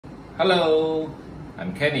Hello, I'm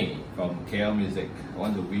Kenny from KL Music. I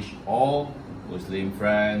want to wish all Muslim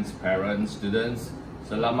friends, parents, students,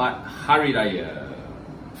 Selamat Hari Raya.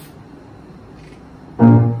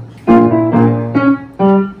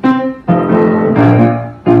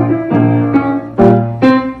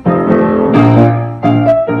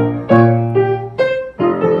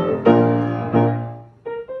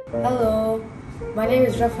 Hello, my name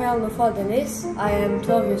is Rafael Nufal Denis. I am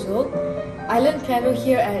 12 years old. I learn piano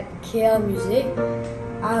here at KL Music.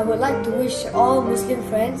 I would like to wish all Muslim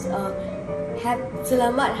friends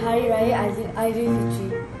Selamat Hari Raya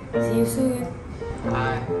Aidilfitri. See you soon.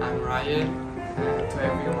 Hi, I'm Raya. To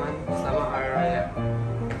everyone, Selamat Hari Raya.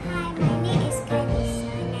 Hi, my name is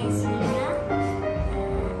Kanisa Nasira.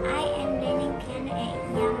 I am learning piano at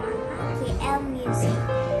Yamaha KL Music.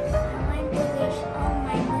 I want to wish all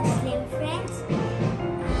my Muslim friends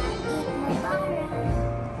Eid Mubarak.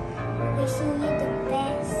 Wishing you the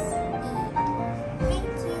best Eid. Thank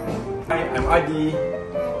you. Hi, I'm Adi.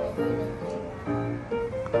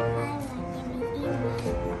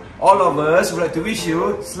 All of us would like to wish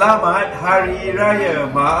you Selamat Hari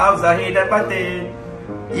Raya. Maaf Zahir dan Batin.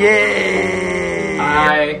 Yay!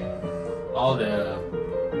 Hi, all the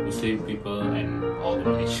Muslim people and all the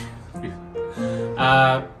Malaysian people.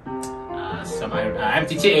 I'm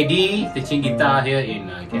teacher Eddie, teaching guitar here in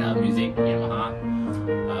KL Music, Yamaha.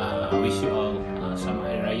 Wish you all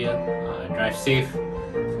Selamat Hari Raya. Drive safe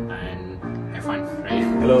and have fun. Raya.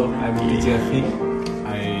 Hello, I'm teacher Afiq.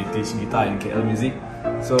 I teach guitar in KL Music.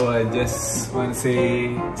 So I just want to say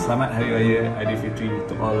Selamat Hari Raya Aidilfitri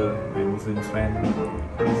to all my Muslim friends.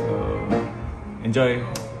 So enjoy.